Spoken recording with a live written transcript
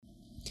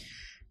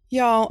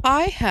Y'all,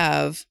 I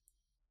have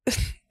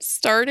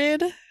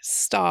started,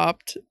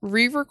 stopped,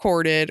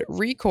 re-recorded,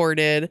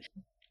 recorded,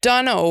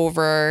 done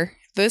over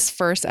this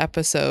first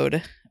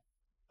episode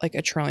like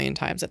a trillion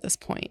times at this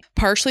point.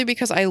 Partially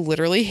because I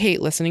literally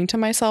hate listening to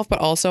myself, but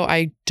also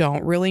I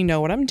don't really know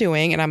what I'm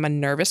doing and I'm a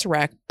nervous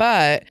wreck,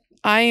 but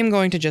I am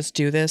going to just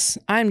do this.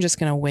 I'm just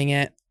going to wing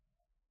it.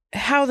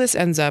 How this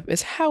ends up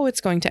is how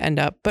it's going to end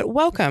up, but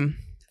welcome.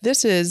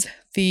 This is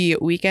the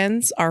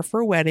Weekends Are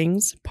for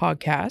Weddings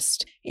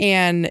podcast.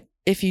 And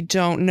if you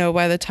don't know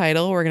by the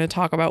title, we're going to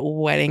talk about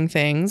wedding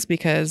things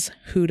because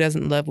who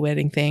doesn't love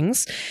wedding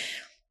things?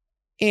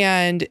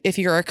 And if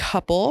you're a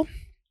couple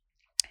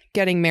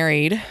getting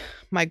married,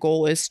 my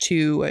goal is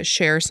to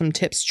share some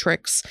tips,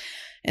 tricks,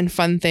 and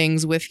fun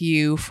things with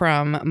you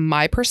from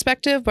my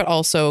perspective, but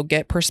also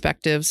get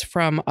perspectives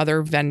from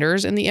other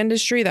vendors in the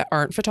industry that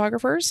aren't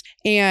photographers,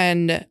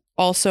 and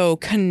also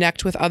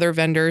connect with other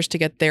vendors to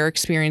get their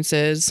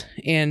experiences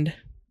and,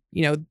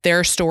 you know,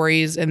 their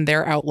stories and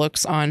their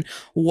outlooks on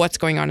what's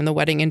going on in the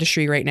wedding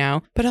industry right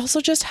now, but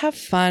also just have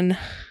fun.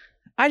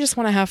 I just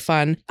want to have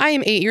fun. I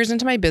am 8 years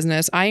into my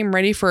business. I am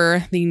ready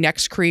for the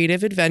next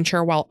creative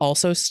adventure while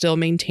also still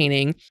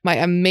maintaining my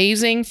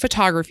amazing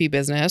photography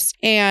business.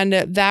 And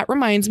that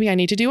reminds me, I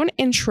need to do an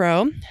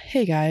intro.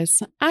 Hey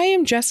guys, I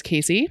am Jess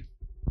Casey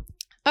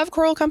of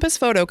Coral Compass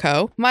Photo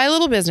Co. My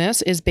little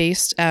business is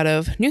based out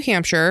of New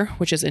Hampshire,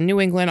 which is in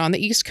New England on the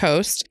East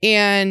Coast.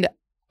 And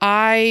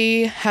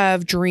I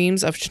have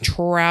dreams of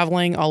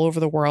traveling all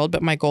over the world,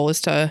 but my goal is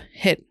to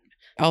hit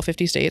all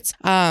 50 states.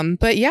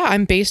 But yeah,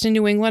 I'm based in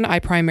New England. I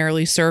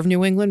primarily serve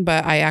New England,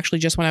 but I actually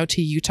just went out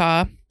to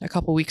Utah a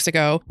couple weeks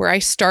ago where I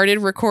started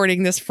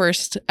recording this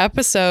first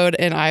episode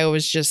and it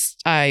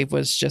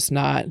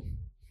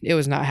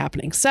was not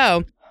happening.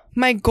 So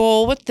my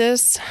goal with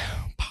this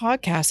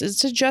podcast is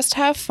to just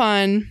have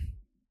fun,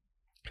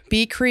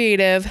 be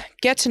creative,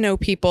 get to know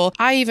people.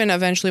 I even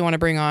eventually want to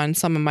bring on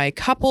some of my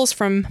couples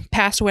from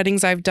past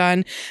weddings I've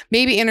done,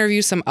 maybe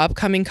interview some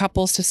upcoming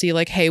couples to see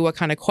like, hey, what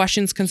kind of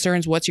questions,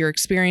 concerns, what's your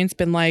experience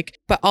been like?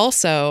 But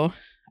also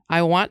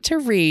I want to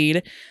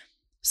read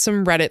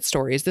some Reddit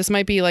stories. This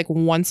might be like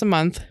once a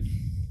month,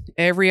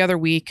 every other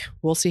week.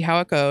 We'll see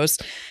how it goes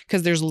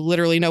because there's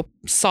literally no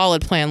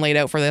solid plan laid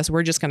out for this.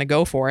 We're just going to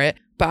go for it.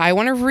 But I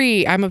want to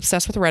read. I'm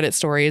obsessed with Reddit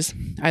stories.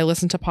 I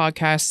listen to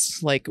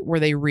podcasts like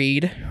where they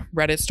read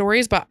Reddit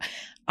stories, but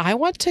I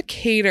want to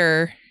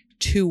cater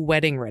to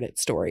wedding Reddit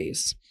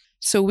stories.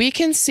 So we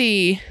can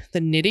see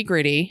the nitty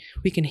gritty.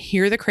 We can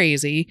hear the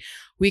crazy.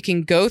 We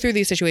can go through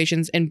these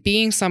situations, and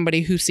being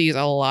somebody who sees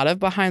a lot of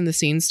behind the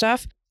scenes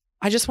stuff,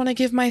 I just want to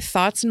give my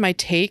thoughts and my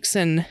takes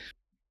and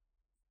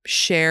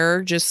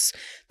share just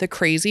the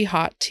crazy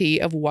hot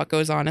tea of what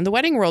goes on in the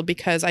wedding world,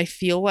 because I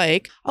feel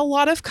like a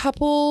lot of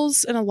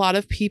couples and a lot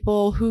of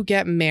people who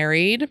get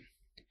married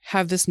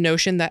have this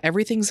notion that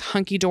everything's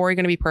hunky-dory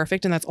going to be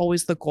perfect, and that's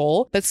always the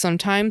goal. But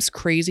sometimes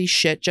crazy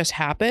shit just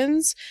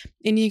happens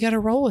and you got to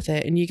roll with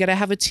it, and you got to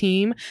have a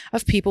team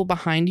of people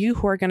behind you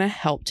who are going to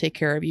help take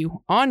care of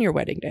you on your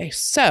wedding day.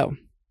 So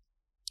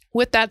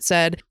with that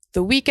said,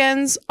 the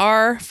Weekends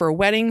Are for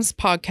Weddings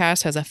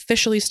podcast has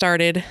officially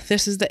started.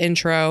 This is the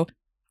intro.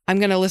 I'm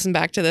going to listen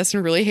back to this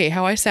and really hate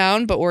how I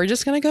sound, but we're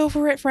just going to go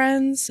for it,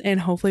 friends. And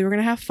hopefully we're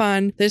going to have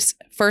fun. This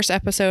first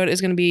episode is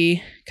going to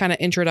be kind of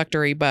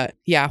introductory, but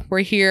yeah, we're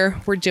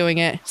here. We're doing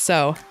it.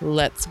 So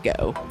let's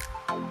go.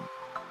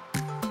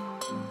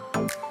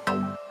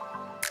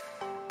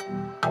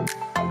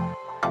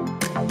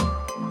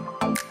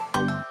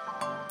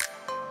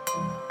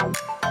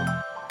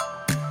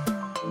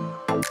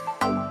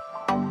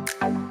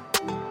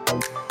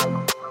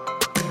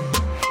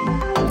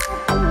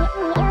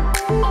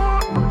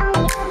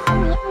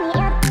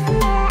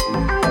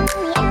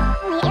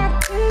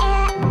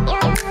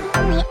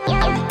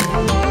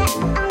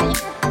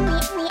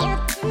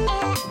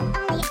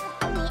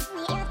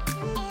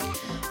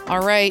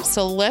 All right,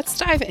 so let's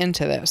dive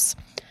into this.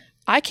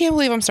 I can't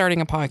believe I'm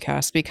starting a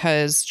podcast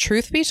because,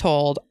 truth be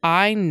told,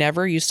 I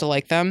never used to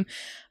like them.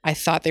 I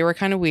thought they were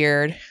kind of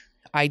weird.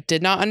 I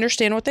did not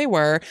understand what they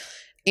were.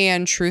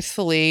 And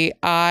truthfully,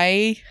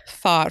 I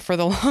thought for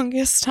the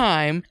longest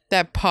time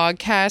that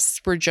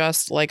podcasts were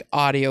just like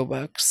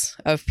audiobooks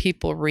of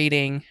people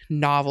reading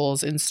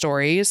novels and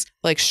stories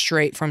like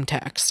straight from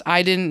text.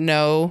 I didn't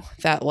know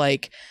that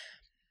like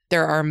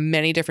there are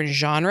many different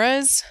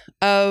genres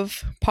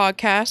of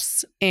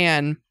podcasts,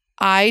 and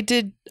I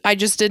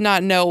just did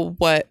not know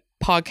what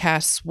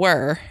podcasts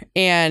were.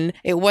 And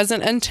it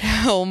wasn't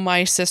until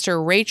my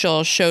sister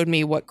Rachel showed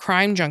me what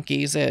Crime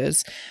Junkies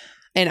is.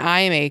 And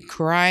I am a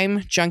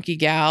crime junkie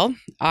gal.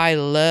 I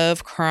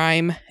love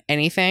crime,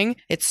 anything.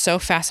 It's so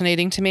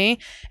fascinating to me.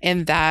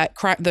 And that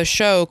the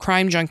show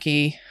Crime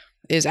Junkie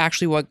is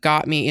actually what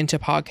got me into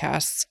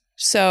podcasts.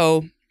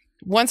 So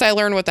once I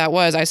learned what that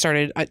was,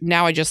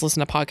 now I just listen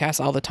to podcasts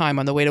all the time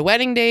on the way to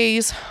wedding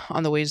days,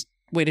 on the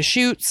way to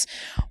shoots,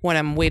 when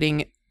I'm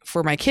waiting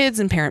for my kids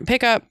and parent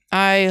pickup.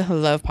 I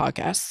love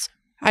podcasts.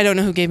 I don't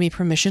know who gave me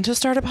permission to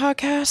start a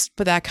podcast,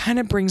 but that kind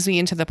of brings me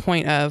into the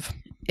point of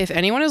if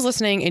anyone is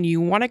listening and you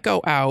want to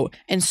go out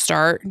and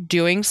start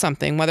doing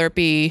something, whether it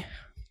be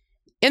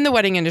in the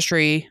wedding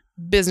industry,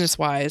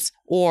 business-wise,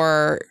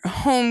 or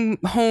home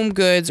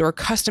goods or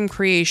custom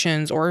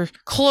creations or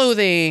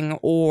clothing,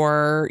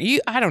 or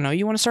I don't know,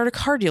 you want to start a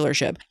car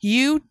dealership,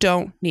 you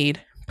don't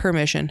need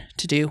permission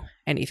to do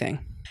anything.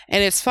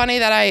 And it's funny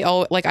that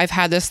I've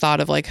had this thought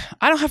of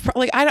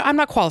I'm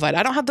not qualified.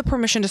 I don't have the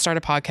permission to start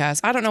a podcast.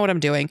 I don't know what I'm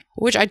doing,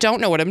 which I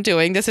don't know what I'm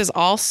doing. This is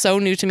all so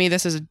new to me.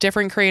 This is a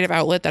different creative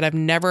outlet that I've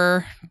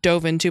never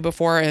dove into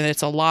before, and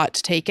it's a lot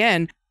to take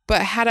in.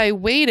 But had I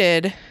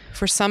waited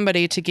for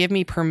somebody to give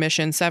me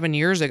permission 7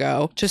 years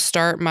ago to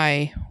start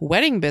my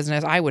wedding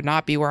business, I would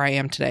not be where I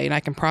am today. And I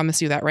can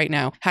promise you that right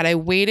now. Had I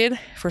waited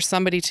for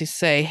somebody to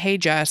say, hey,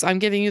 Jess, I'm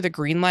giving you the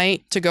green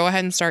light to go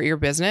ahead and start your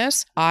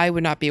business, I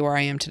would not be where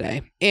I am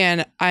today.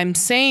 And I'm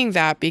saying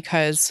that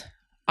because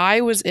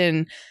I was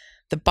in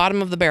the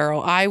bottom of the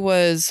barrel. I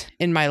was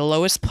in my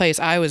lowest place.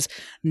 I was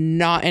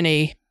not in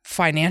a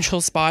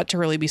financial spot to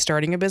really be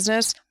starting a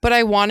business, but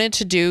I wanted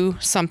to do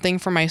something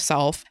for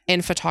myself,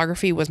 and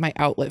photography was my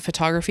outlet.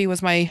 Photography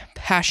was my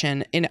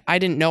passion, and I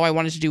didn't know I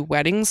wanted to do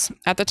weddings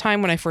at the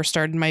time when I first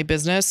started my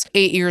business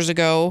 7 years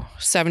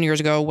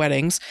ago,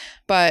 weddings,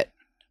 but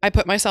I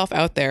put myself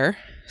out there.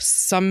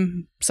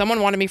 Someone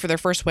wanted me for their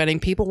first wedding.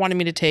 People wanted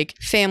me to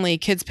take family,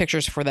 kids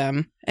pictures for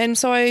them. And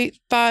so I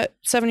thought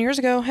 7 years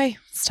ago, hey,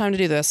 it's time to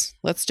do this.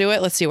 Let's do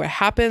it. Let's see what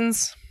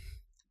happens.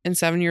 And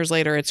 7 years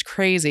later, it's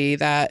crazy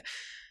that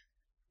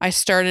I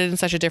started in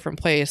such a different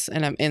place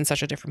and I'm in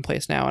such a different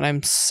place now. And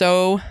I'm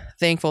so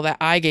thankful that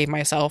I gave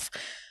myself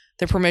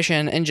the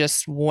permission and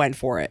just went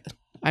for it.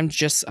 I'm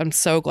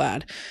so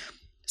glad.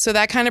 So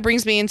that kind of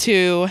brings me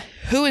into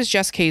who is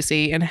Jess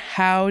Casey and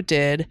how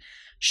did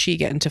she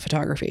get into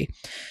photography?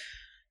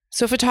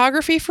 So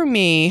photography for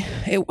me,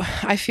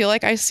 I feel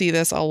like I see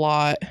this a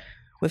lot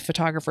with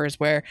photographers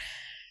where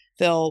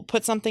they'll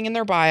put something in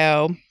their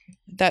bio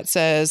that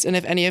says, and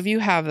if any of you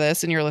have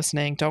this and you're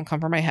listening, don't come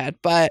for my head,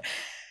 but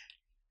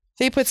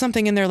they put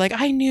something in there like,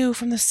 I knew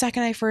from the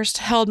second I first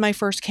held my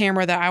first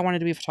camera that I wanted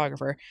to be a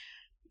photographer.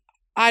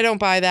 I don't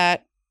buy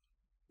that.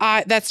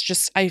 I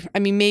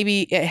mean,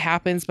 maybe it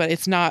happens, but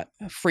it's not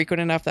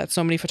frequent enough that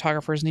so many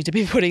photographers need to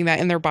be putting that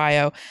in their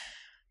bio.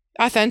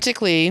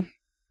 Authentically,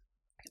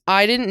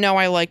 I didn't know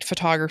I liked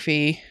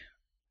photography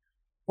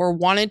or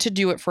wanted to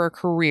do it for a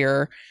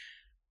career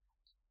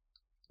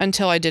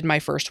until I did my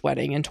first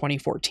wedding in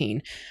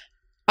 2014.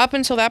 Up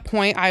until that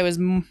point,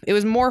 it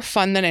was more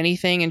fun than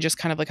anything and just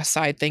kind of like a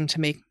side thing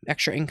to make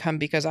extra income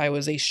because I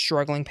was a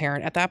struggling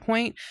parent at that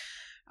point.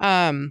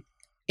 And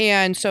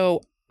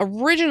so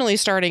originally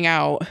starting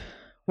out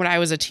when I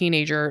was a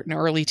teenager, an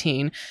early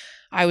teen,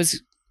 I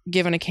was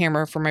given a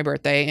camera for my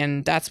birthday,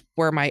 and that's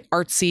where my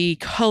artsy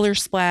color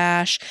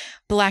splash,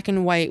 black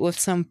and white with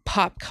some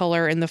pop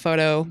color in the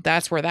photo,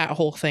 that's where that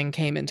whole thing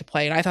came into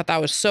play. And I thought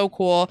that was so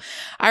cool.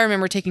 I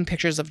remember taking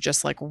pictures of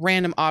just like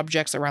random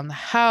objects around the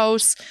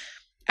house.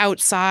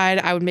 Outside,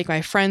 I would make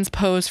my friends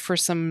pose for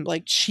some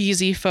like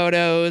cheesy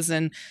photos.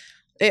 And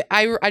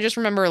I just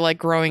remember like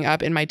growing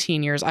up in my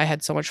teen years, I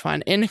had so much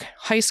fun. In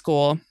high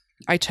school,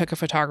 I took a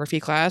photography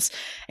class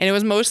and it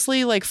was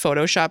mostly like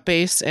Photoshop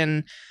based.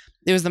 And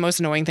it was the most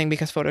annoying thing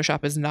because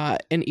Photoshop is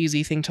not an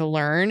easy thing to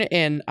learn.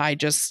 And I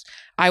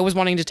was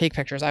wanting to take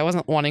pictures. I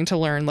wasn't wanting to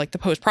learn like the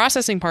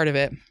post-processing part of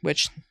it,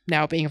 which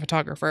now being a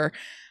photographer,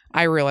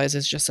 I realize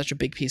is just such a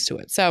big piece to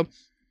it. So,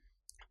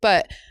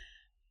 but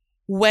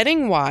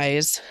wedding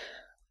wise,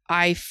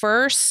 I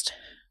first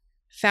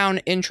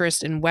found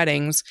interest in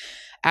weddings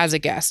as a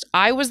guest.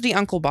 I was the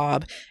Uncle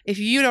Bob. If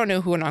you don't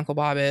know who an Uncle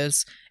Bob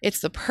is, it's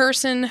the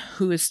person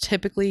who is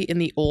typically in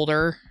the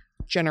older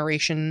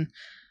generation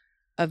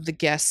of the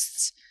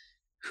guests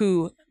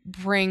who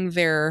bring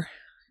their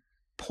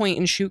point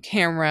and shoot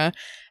camera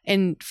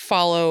and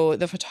follow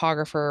the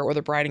photographer or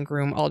the bride and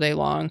groom all day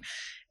long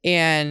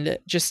and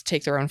just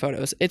take their own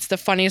photos. It's the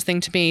funniest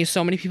thing to me.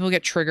 So many people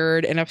get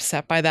triggered and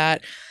upset by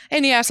that.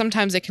 And yeah,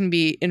 sometimes it can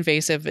be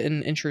invasive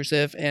and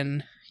intrusive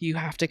and you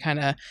have to kind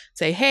of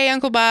say, hey,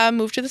 Uncle Bob,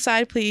 move to the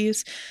side,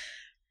 please.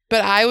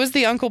 But I was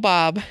the Uncle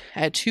Bob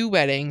at 2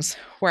 weddings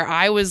where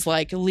I was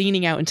like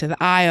leaning out into the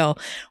aisle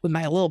with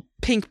my little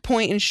pink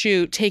point and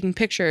shoot, taking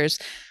pictures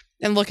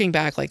and looking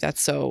back like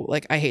that's so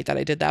like, I hate that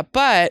I did that.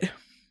 But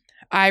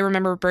I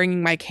remember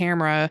bringing my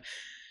camera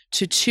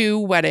to 2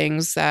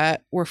 weddings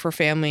that were for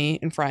family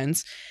and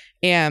friends.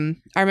 And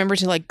I remember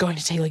going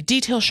to take like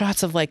detail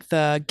shots of like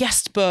the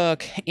guest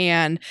book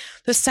and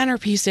the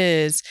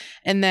centerpieces,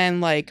 and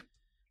then like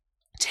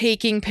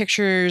taking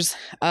pictures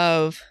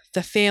of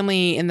the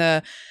family and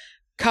the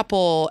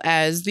couple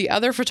as the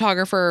other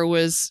photographer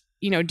was,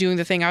 doing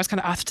the thing. I was kind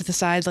of off to the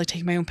sides, like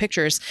taking my own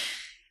pictures.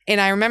 And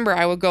I remember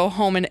I would go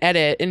home and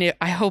edit. And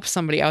I hope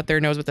somebody out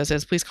there knows what this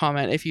is. Please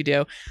comment if you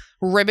do.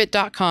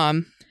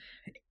 Ribbit.com.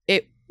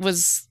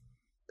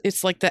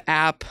 It's like the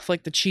app,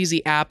 like the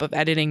cheesy app of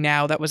editing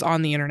now that was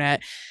on the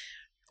internet.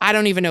 I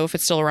don't even know if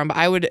it's still around,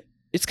 but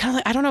it's kind of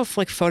like, I don't know if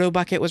like Photo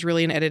Bucket was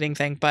really an editing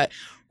thing, but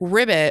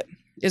Ribbit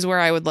is where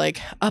I would like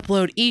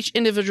upload each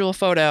individual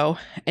photo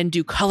and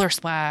do color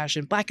splash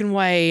and black and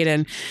white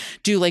and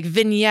do like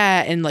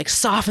vignette and like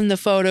soften the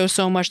photo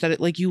so much that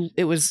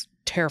it was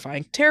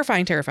terrifying.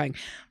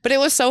 But it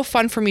was so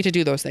fun for me to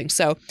do those things.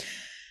 So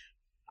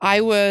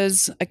I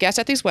was a guest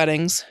at these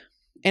weddings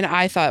and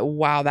I thought,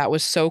 wow, that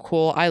was so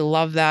cool. I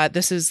love that.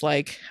 This is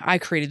like, I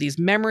created these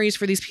memories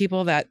for these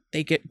people that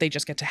they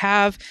just get to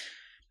have.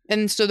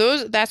 And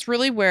so that's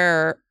really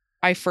where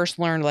I first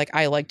learned, like,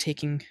 I like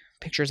taking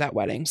pictures at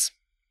weddings.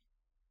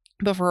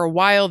 But for a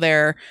while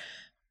there,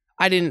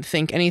 I didn't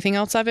think anything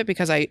else of it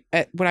because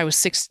when I was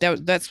 16.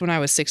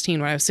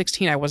 When I was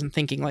 16, I wasn't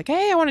thinking like,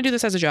 hey, I want to do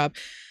this as a job.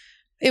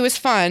 It was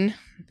fun,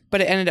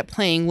 but it ended up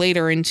playing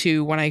later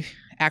into when I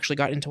actually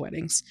got into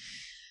weddings.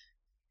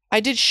 I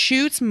did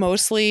shoots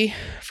mostly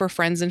for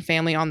friends and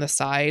family on the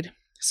side.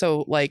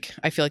 So like,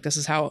 I feel like this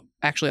is how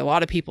actually a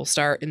lot of people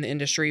start in the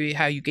industry,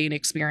 how you gain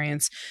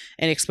experience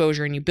and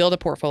exposure and you build a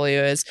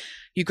portfolio is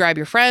you grab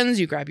your friends,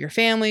 you grab your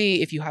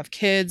family. If you have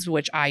kids,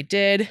 which I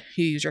did,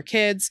 you use your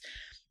kids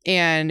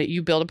and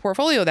you build a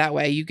portfolio that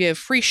way. You give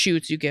free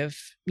shoots, you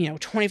give,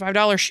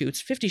 $25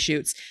 shoots,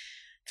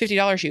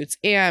 $50 shoots.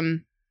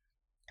 And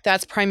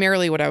that's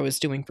primarily what I was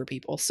doing for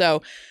people.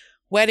 So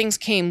weddings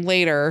came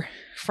later,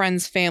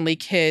 friends, family,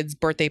 kids,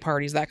 birthday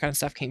parties, that kind of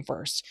stuff came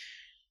first.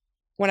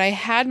 When I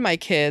had my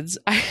kids,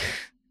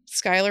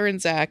 Skylar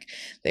and Zach,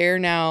 they're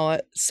now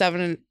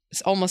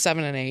almost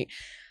 7 and 8.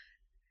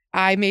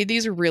 I made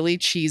these really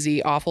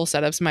cheesy, awful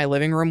setups in my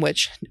living room,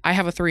 which I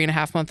have a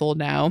 3.5-month-old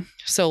now.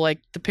 So like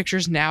the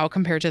pictures now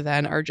compared to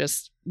then are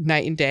just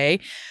night and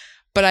day.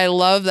 But I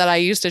love that I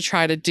used to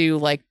try to do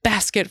like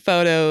basket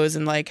photos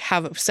and like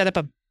set up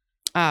a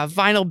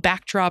vinyl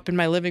backdrop in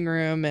my living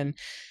room. And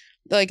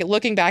like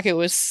looking back,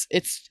 it's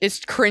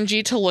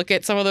cringy to look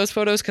at some of those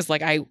photos because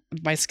like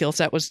my skill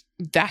set was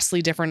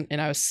vastly different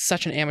and I was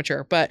such an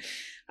amateur. But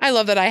I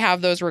love that I have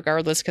those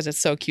regardless because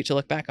it's so cute to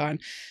look back on.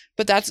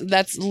 But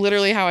that's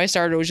literally how I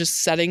started. It was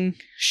just setting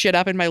shit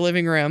up in my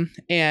living room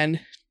and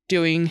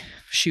doing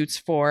shoots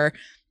for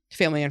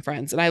family and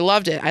friends. And I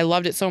loved it. I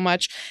loved it so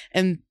much.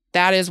 And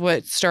that is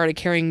what started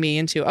carrying me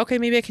into, okay,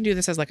 maybe I can do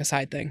this as like a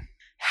side thing.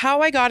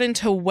 How I got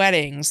into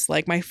weddings,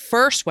 like my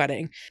first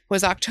wedding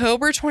was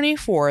October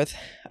 24th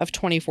of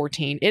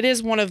 2014. It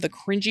is one of the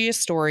cringiest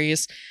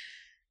stories.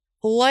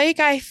 Like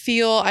I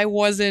feel I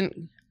wasn't,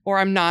 or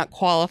I'm not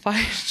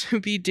qualified to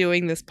be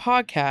doing this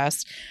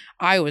podcast.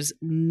 I was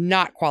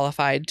not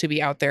qualified to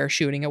be out there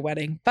shooting a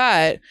wedding,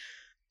 but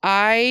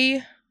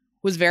I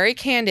was very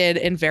candid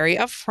and very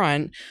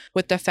upfront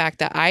with the fact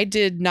that I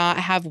did not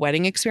have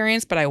wedding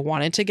experience, but I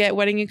wanted to get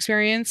wedding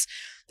experience.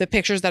 The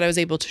pictures that I was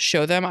able to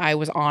show them, I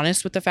was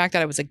honest with the fact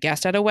that I was a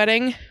guest at a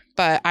wedding.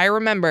 But I don't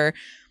remember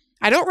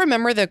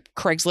the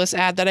Craigslist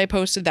ad that I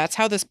posted. That's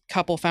how this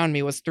couple found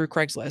me, was through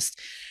Craigslist.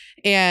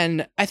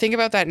 And I think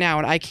about that now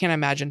and I can't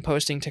imagine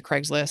posting to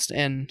Craigslist,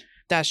 and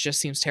that just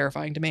seems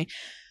terrifying to me.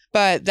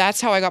 But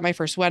that's how I got my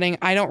first wedding.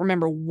 I don't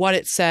remember what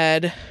it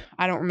said.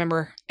 I don't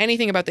remember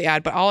anything about the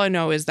ad, but all I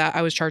know is that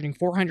I was charging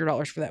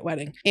 $400 for that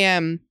wedding.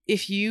 And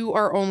if you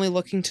are only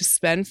looking to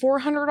spend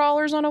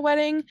 $400 on a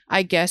wedding,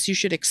 I guess you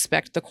should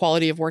expect the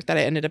quality of work that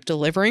I ended up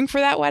delivering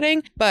for that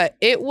wedding. But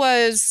it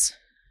was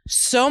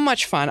so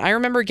much fun. I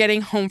remember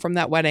getting home from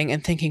that wedding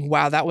and thinking,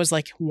 wow, that was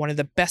like one of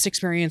the best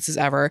experiences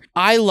ever.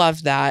 I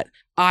love that.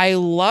 I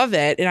love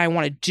it and I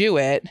want to do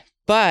it,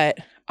 but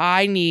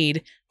I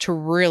need to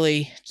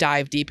really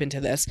dive deep into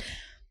this.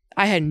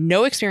 I had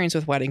no experience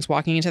with weddings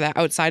walking into that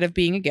outside of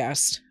being a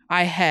guest.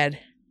 I had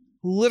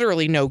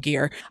literally no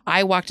gear.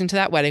 I walked into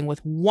that wedding with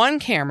one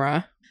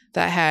camera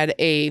that had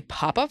a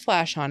pop-up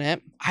flash on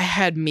it. I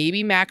had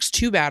maybe max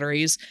 2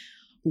 batteries,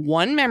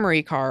 1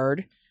 memory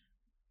card,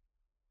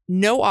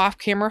 no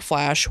off-camera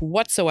flash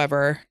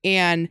whatsoever.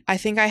 And I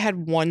think I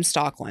had 1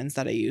 stock lens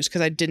that I used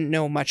because I didn't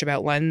know much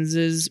about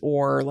lenses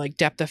or like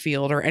depth of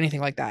field or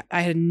anything like that.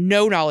 I had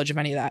no knowledge of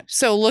any of that.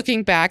 So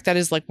looking back, that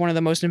is like one of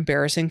the most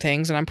embarrassing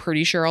things. And I'm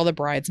pretty sure all the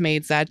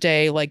bridesmaids that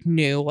day like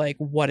knew like,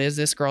 what is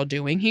this girl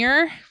doing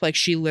here? Like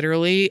she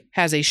literally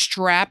has a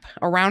strap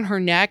around her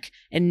neck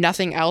and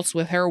nothing else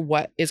with her.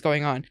 What is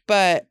going on?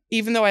 But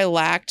even though I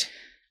lacked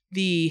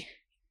the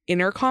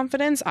inner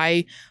confidence,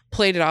 I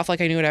played it off like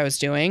I knew what I was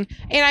doing.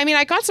 And I mean,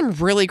 I got some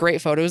really great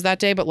photos that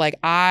day, but like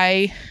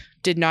I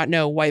did not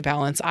know white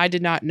balance. I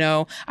did not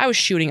know. I was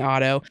shooting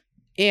auto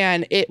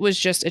and it was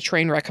just a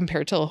train wreck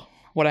compared to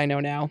what I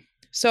know now.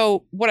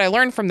 So what I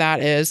learned from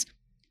that is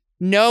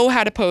know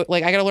how to pose.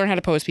 Like I got to learn how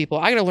to pose people.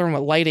 I got to learn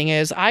what lighting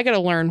is. I got to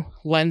learn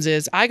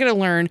lenses. I got to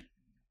learn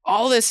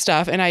all this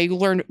stuff. And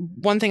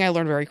one thing I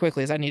learned very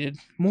quickly is I needed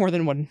more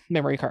than 1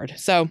 memory card.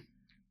 So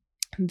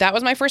that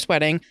was my first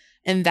wedding.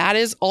 And that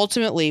is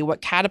ultimately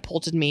what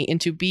catapulted me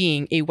into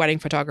being a wedding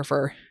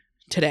photographer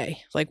today,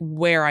 like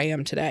where I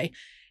am today.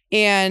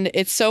 And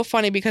it's so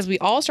funny because we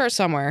all start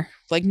somewhere.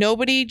 Like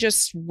nobody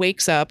just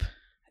wakes up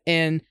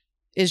and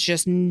is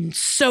just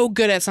so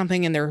good at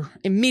something and they're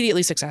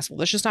immediately successful.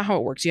 That's just not how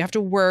it works. You have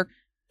to work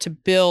to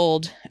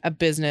build a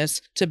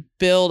business, to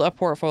build a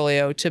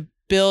portfolio, to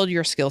build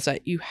your skill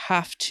set. You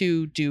have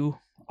to do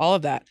all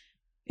of that.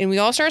 And we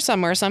all start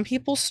somewhere. Some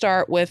people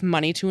start with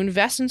money to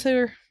invest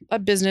into a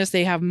business.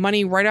 They have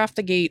money right off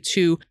the gate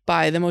to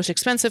buy the most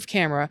expensive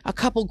camera, a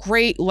couple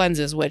great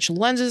lenses, which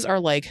lenses are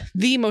like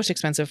the most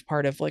expensive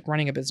part of like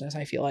running a business,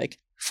 I feel like.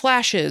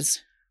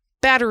 Flashes,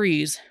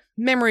 batteries,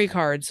 memory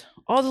cards,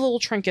 all the little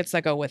trinkets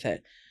that go with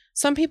it.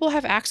 Some people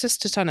have access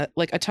to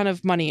a ton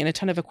of money and a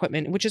ton of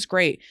equipment, which is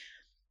great.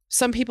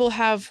 Some people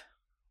have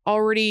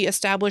already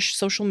established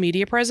social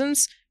media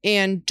presence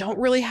and don't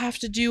really have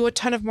to do a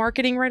ton of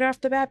marketing right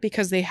off the bat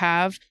because they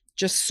have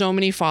just so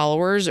many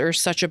followers or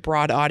such a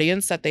broad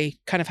audience that they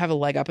kind of have a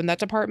leg up in that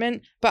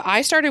department. But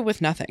I started with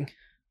nothing.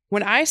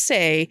 When I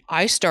say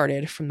I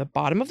started from the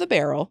bottom of the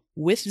barrel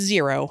with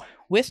zero,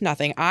 with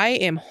nothing, I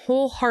am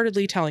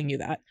wholeheartedly telling you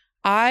that.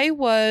 I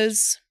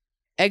was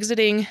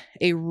exiting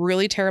a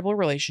really terrible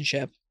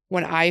relationship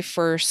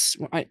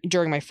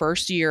during my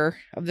first year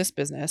of this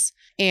business,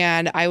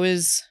 and I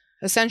was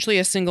essentially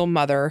a single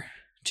mother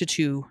to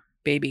two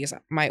babies.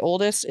 My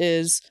oldest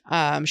is,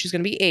 she's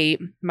going to be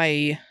 8.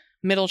 My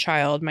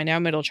now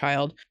middle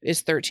child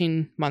is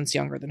 13 months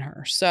younger than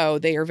her. So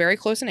they are very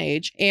close in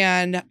age.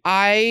 And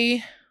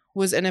I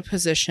was in a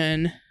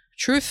position,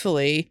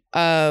 truthfully,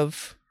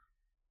 of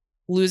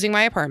losing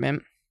my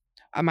apartment.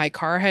 My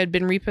car had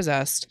been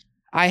repossessed.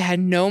 I had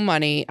no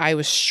money. I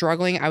was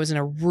struggling. I was in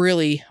a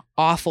really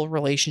awful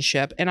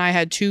relationship. And I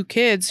had 2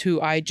 kids who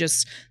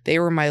they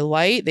were my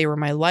light. They were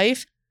my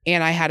life.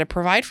 And I had to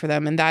provide for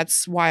them. And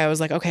that's why I was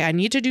like, okay, I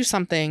need to do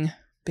something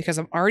because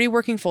I'm already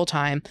working full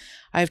time.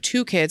 I have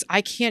 2 kids.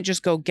 I can't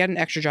just go get an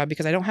extra job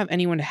because I don't have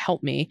anyone to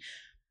help me.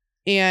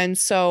 And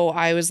so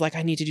I was like,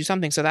 I need to do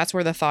something. So that's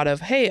where the thought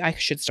of, hey, I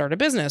should start a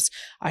business.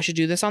 I should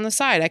do this on the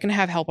side. I can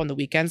have help on the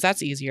weekends.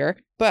 That's easier.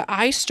 But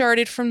I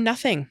started from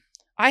nothing.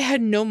 I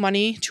had no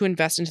money to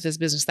invest into this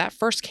business. That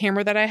first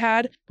camera that I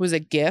had was a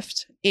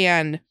gift.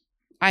 And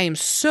I am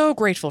so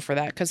grateful for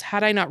that because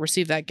had I not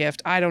received that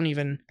gift, I don't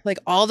even like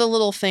all the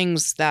little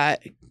things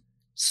that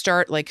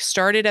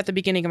started at the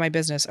beginning of my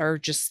business are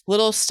just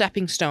little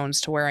stepping stones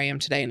to where I am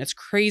today. And it's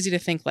crazy to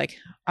think like,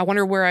 I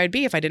wonder where I'd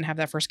be if I didn't have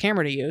that first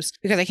camera to use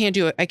because I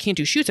can't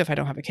do shoots if I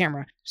don't have a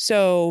camera.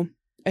 So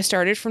I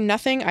started from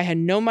nothing. I had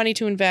no money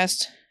to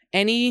invest.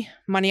 Any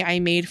money I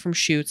made from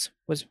shoots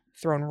was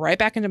thrown right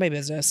back into my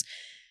business.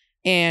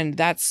 And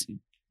that's,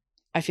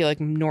 I feel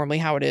like normally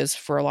how it is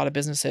for a lot of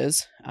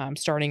businesses,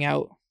 starting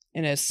out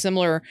in a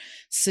similar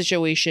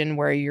situation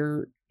where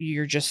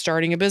you're just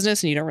starting a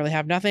business and you don't really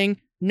have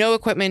no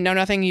equipment, no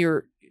nothing.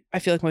 I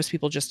feel like most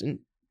people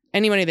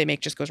any money they make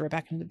just goes right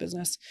back into the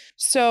business.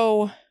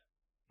 So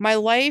my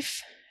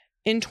life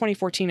in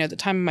 2014, at the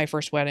time of my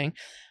first wedding,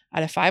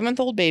 I had a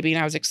 5-month-old baby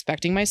and I was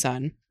expecting my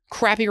son.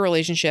 Crappy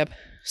relationship,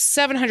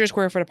 700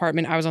 square foot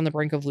apartment I was on the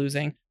brink of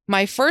losing.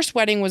 My first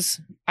wedding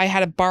I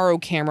had a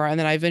borrowed camera and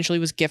then I eventually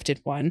was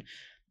gifted one.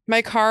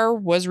 My car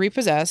was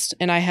repossessed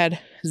and I had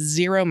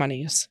zero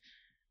monies.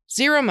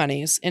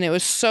 And it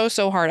was so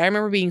hard. I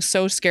remember being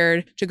so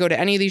scared to go to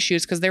any of these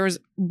shoots because there was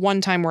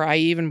one time where I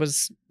even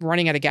was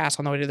running out of gas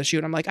on the way to the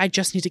shoot. I'm like, I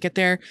just need to get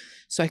there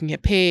so I can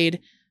get paid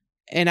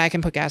and I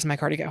can put gas in my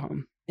car to get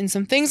home. And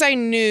some things I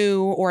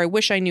knew, or I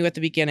wish I knew at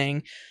the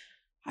beginning,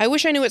 I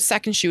wish I knew what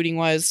second shooting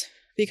was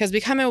because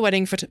becoming a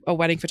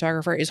wedding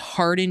photographer is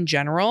hard in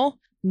general.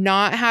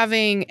 Not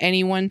having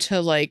anyone to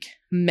like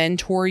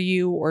mentor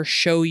you or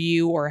show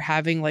you or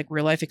having like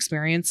real life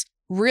experience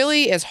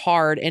really is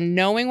hard. And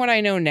knowing what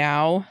I know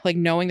now, like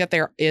knowing that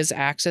there is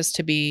access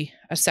to be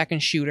a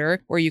second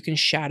shooter where you can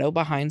shadow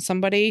behind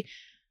somebody,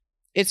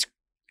 it's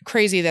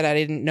crazy that I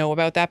didn't know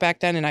about that back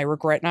then. And I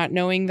regret not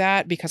knowing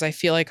that because I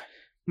feel like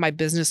my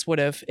business would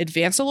have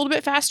advanced a little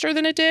bit faster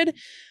than it did.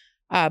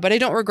 But I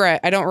don't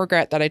regret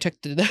that I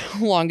took the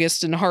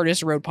longest and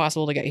hardest road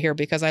possible to get here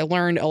because I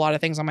learned a lot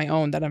of things on my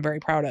own that I'm very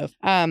proud of.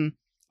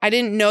 I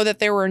didn't know that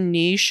there were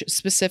niche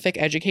specific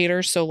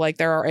educators. So like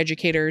there are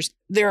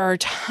a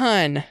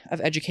ton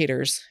of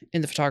educators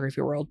in the photography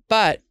world,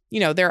 but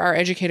there are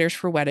educators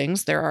for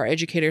weddings. There are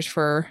educators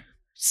for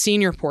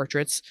senior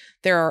portraits.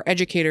 There are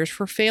educators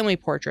for family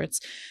portraits.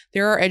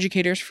 There are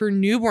educators for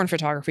newborn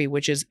photography,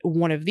 which is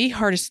one of the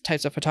hardest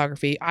types of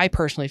photography, I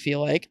personally feel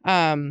like.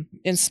 And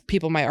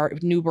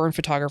newborn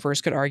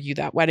photographers could argue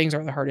that weddings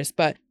are the hardest,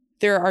 but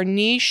there are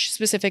niche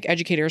specific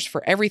educators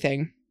for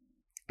everything,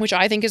 which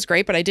I think is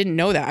great, but I didn't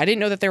know that. I didn't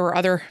know that there were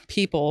other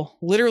people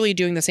literally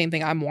doing the same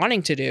thing I'm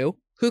wanting to do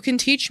who can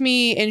teach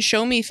me and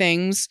show me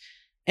things.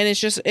 And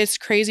it's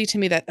crazy to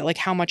me that like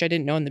how much I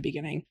didn't know in the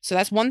beginning. So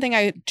that's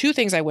two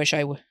things I wish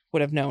I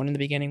would have known in the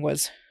beginning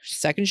was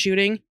second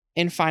shooting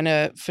and find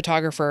a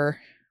photographer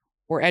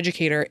or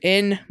educator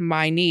in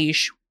my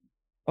niche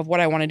of what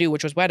I want to do,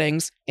 which was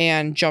weddings,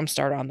 and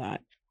jumpstart on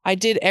that. I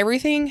did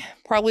everything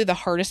probably the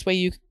hardest way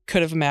you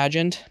could have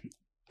imagined.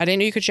 I didn't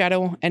know you could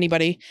shadow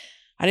anybody.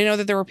 I didn't know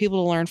that there were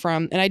people to learn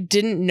from. And I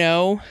didn't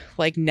know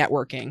like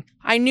networking.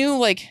 I knew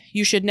like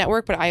you should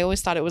network, but I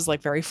always thought it was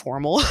like very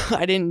formal.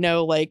 I didn't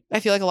know I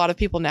feel like a lot of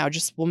people now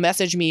just will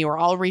message me or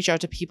I'll reach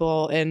out to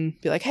people and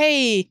be like,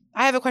 hey,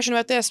 I have a question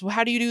about this. Well,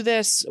 how do you do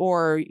this?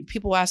 Or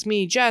people ask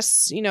me,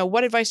 Jess,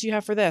 what advice do you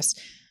have for this?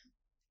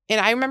 And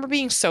I remember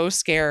being so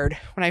scared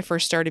when I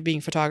first started being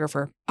a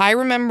photographer. I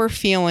remember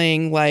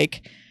feeling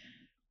like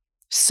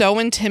so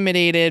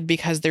intimidated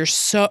because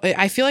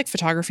I feel like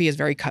photography is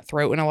very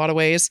cutthroat in a lot of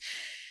ways.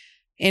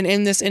 And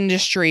in this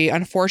industry,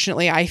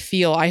 unfortunately, I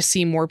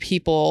see more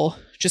people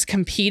just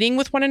competing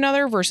with one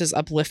another versus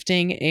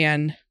uplifting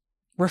and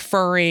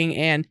referring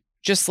and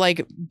just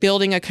like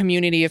building a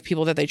community of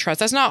people that they trust.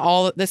 That's not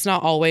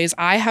always.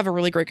 I have a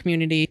really great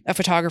community of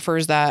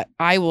photographers that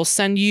I will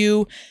send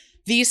you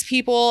these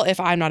people if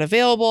I'm not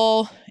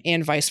available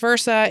and vice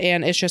versa.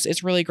 And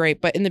it's really great.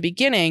 But in the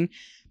beginning,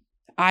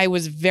 I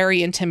was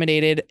very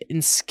intimidated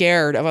and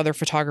scared of other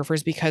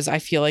photographers because I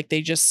feel like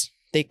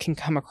they can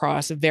come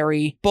across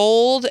very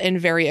bold and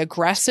very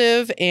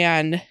aggressive.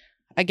 And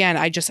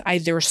again,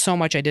 there was so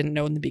much I didn't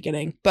know in the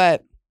beginning.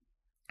 But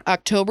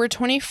October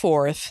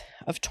 24th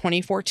of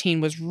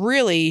 2014 was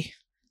really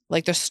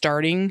like the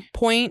starting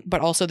point,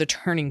 but also the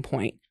turning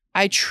point.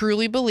 I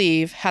truly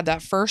believe had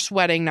that first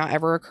wedding not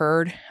ever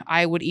occurred,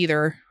 I would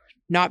either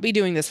not be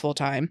doing this full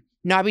time,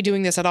 not be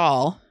doing this at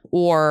all,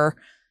 or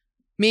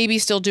maybe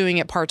still doing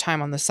it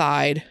part-time on the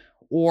side,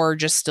 or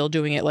just still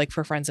doing it like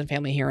for friends and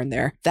family here and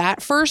there.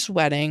 That first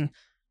wedding,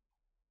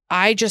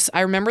 I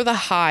remember the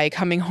high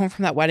coming home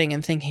from that wedding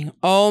and thinking,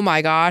 oh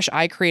my gosh,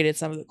 I created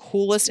some of the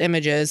coolest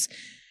images.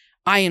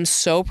 I am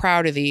so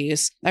proud of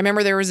these. I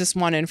remember there was this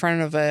one in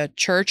front of a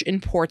church in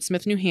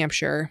Portsmouth, New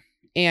Hampshire,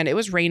 and it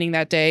was raining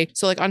that day.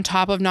 So like on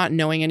top of not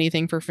knowing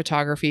anything for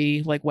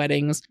photography, like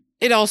weddings,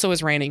 it also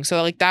was raining.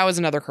 So like that was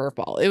another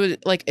curveball. It was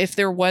like, if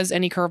there was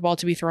any curveball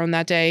to be thrown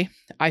that day,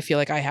 I feel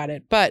like I had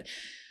it. But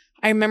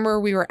I remember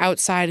we were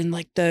outside and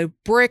like the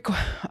brick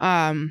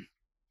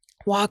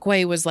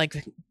walkway was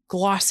like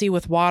glossy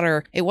with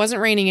water. It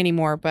wasn't raining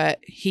anymore, but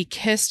he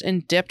kissed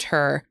and dipped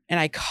her and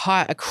I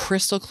caught a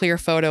crystal clear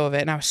photo of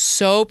it and I was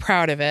so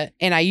proud of it.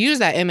 And I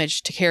used that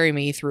image to carry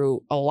me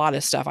through a lot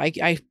of stuff.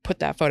 I put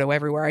that photo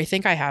everywhere. I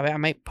think I have it. I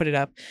might put it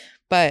up.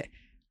 But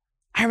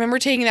I remember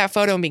taking that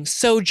photo and being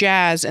so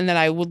jazzed. And then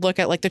I would look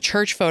at like the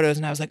church photos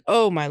and I was like,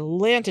 oh, my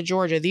Atlanta,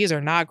 Georgia, these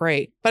are not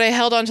great. But I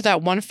held on to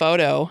that one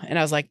photo and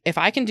I was like, if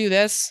I can do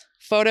this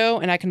photo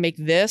and I can make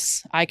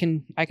this, I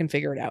can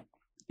figure it out.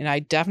 And I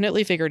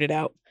definitely figured it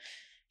out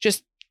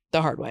just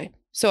the hard way.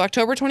 So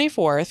October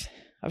 24th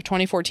of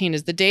 2014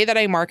 is the day that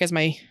I mark as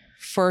my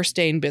first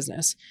day in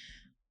business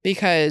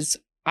because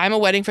I'm a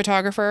wedding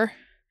photographer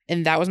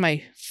and that was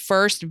my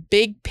first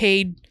big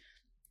paid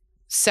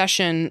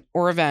session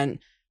or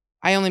event.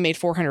 I only made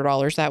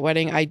 $400 that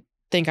wedding. I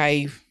think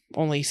I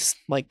only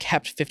like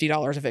kept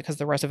 $50 of it because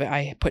the rest of it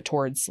I put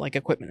towards like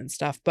equipment and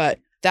stuff. But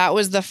that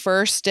was the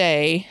first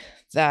day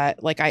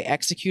that like I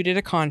executed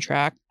a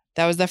contract.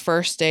 That was the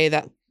first day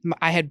that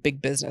I had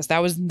big business. That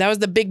was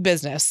the big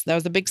business. That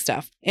was the big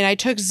stuff. And I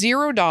took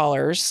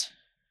 $0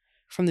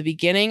 from the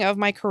beginning of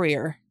my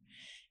career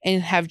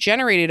and have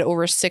generated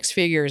over 6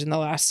 figures in the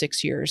last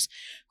 6 years.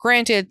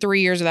 Granted, 3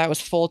 years of that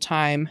was full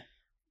time,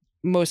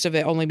 most of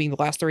it only being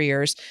the last 3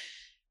 years.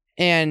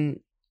 And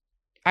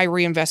I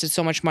reinvested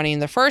so much money in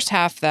the first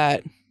half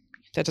that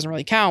doesn't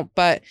really count.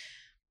 But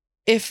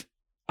if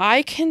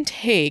I can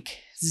take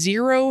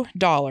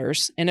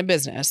 $0 in a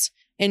business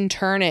and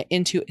turn it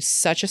into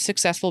such a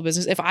successful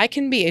business, if I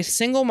can be a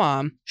single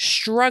mom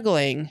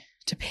struggling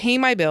to pay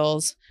my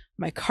bills,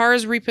 my car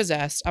is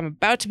repossessed, I'm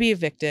about to be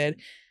evicted,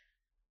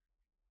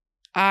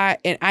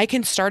 and I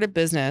can start a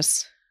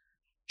business,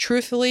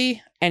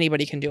 truthfully,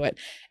 anybody can do it.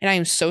 And I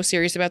am so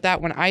serious about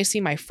that. When I see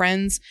my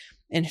friends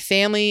and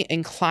family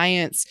and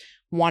clients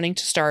wanting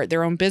to start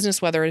their own business,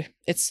 whether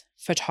it's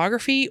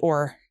photography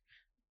or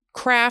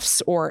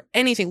crafts or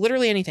anything,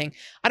 literally anything.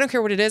 I don't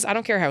care what it is. I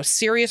don't care how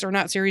serious or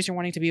not serious you're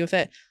wanting to be with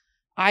it.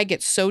 I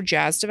get so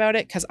jazzed about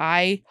it because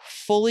I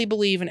fully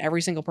believe in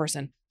every single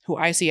person who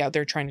I see out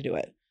there trying to do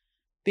it.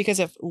 Because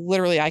if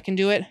literally I can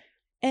do it,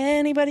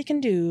 anybody can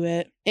do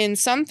it. And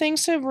some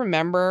things to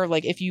remember,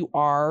 like if you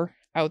are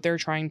out there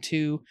trying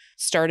to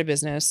start a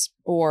business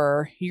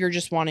or you're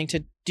just wanting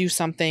to do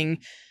something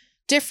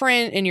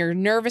different and you're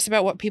nervous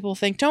about what people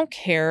think, don't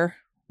care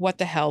what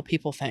the hell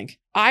people think.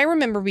 I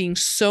remember being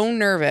so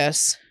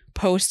nervous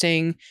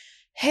posting,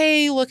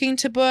 hey, looking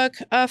to book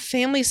a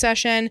family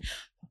session.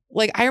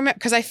 Like I remember,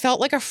 because I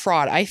felt like a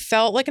fraud. I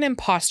felt like an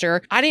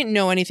imposter. I didn't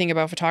know anything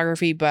about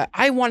photography, but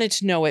I wanted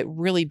to know it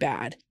really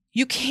bad.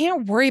 You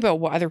can't worry about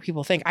what other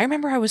people think. I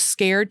remember I was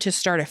scared to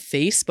start a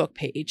Facebook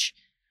page.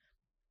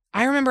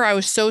 I remember I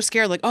was so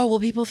scared, like, oh, well,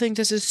 people think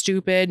this is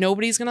stupid.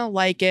 Nobody's going to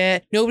like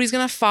it. Nobody's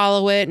going to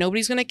follow it.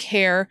 Nobody's going to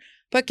care.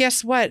 But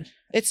guess what?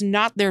 It's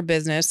not their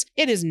business.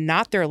 It is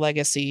not their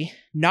legacy,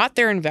 not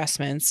their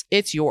investments.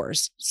 It's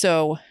yours.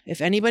 So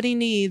if anybody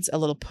needs a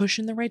little push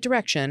in the right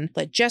direction,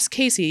 let Jess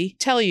Casey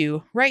tell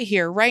you right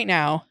here, right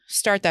now,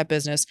 start that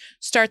business,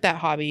 start that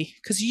hobby,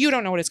 because you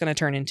don't know what it's going to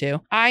turn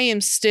into. I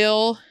am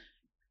still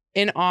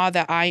in awe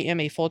that I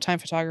am a full-time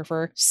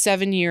photographer,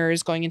 7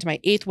 years going into my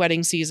 8th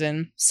wedding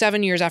season,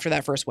 7 years after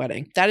that first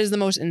wedding. That is the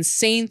most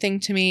insane thing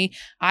to me.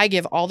 I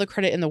give all the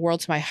credit in the world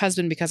to my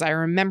husband because I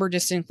remember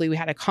distinctly we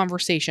had a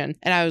conversation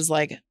and I was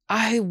like,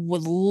 I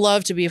would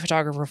love to be a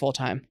photographer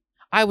full-time.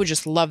 I would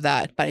just love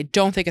that, but I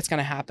don't think it's going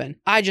to happen.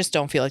 I just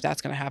don't feel like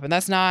that's going to happen.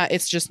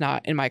 It's just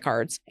not in my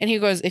cards. And he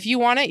goes, if you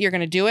want it, you're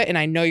going to do it. And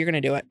I know you're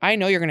going to do it. I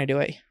know you're going to do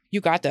it.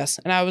 You got this.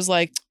 And I was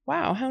like,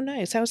 wow, how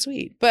nice, how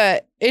sweet.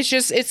 But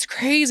it's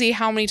crazy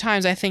how many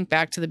times I think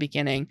back to the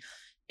beginning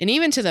and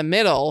even to the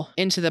middle,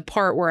 into the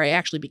part where I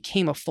actually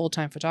became a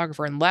full-time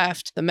photographer and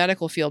left the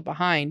medical field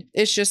behind.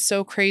 It's just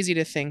so crazy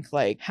to think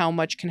like how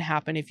much can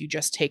happen if you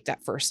just take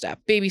that first step.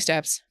 Baby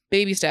steps,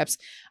 baby steps.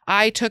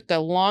 I took the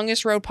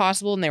longest road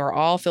possible and they were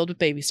all filled with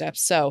baby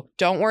steps. So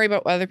don't worry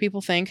about what other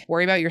people think.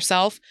 Worry about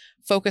yourself.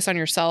 Focus on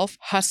yourself.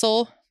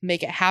 Hustle.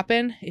 Make it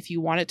happen. If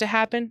you want it to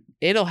happen,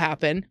 it'll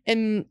happen.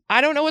 And I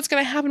don't know what's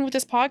going to happen with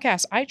this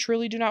podcast. I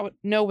truly do not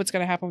know what's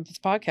going to happen with this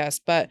podcast,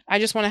 but I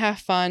just want to have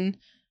fun.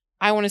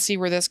 I want to see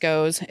where this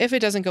goes. If it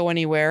doesn't go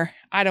anywhere,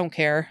 I don't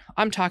care.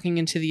 I'm talking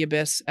into the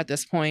abyss at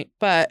this point,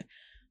 but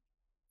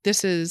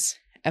this is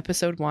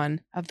episode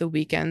 1 of the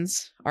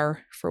Weekends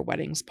Are for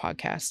Weddings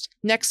podcast.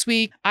 Next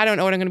week, I don't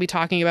know what I'm going to be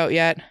talking about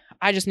yet.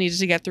 I just needed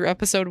to get through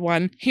episode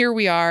 1. Here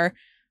we are,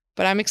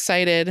 but I'm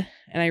excited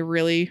and I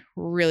really,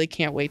 really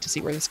can't wait to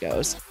see where this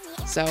goes.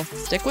 So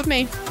stick with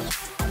me.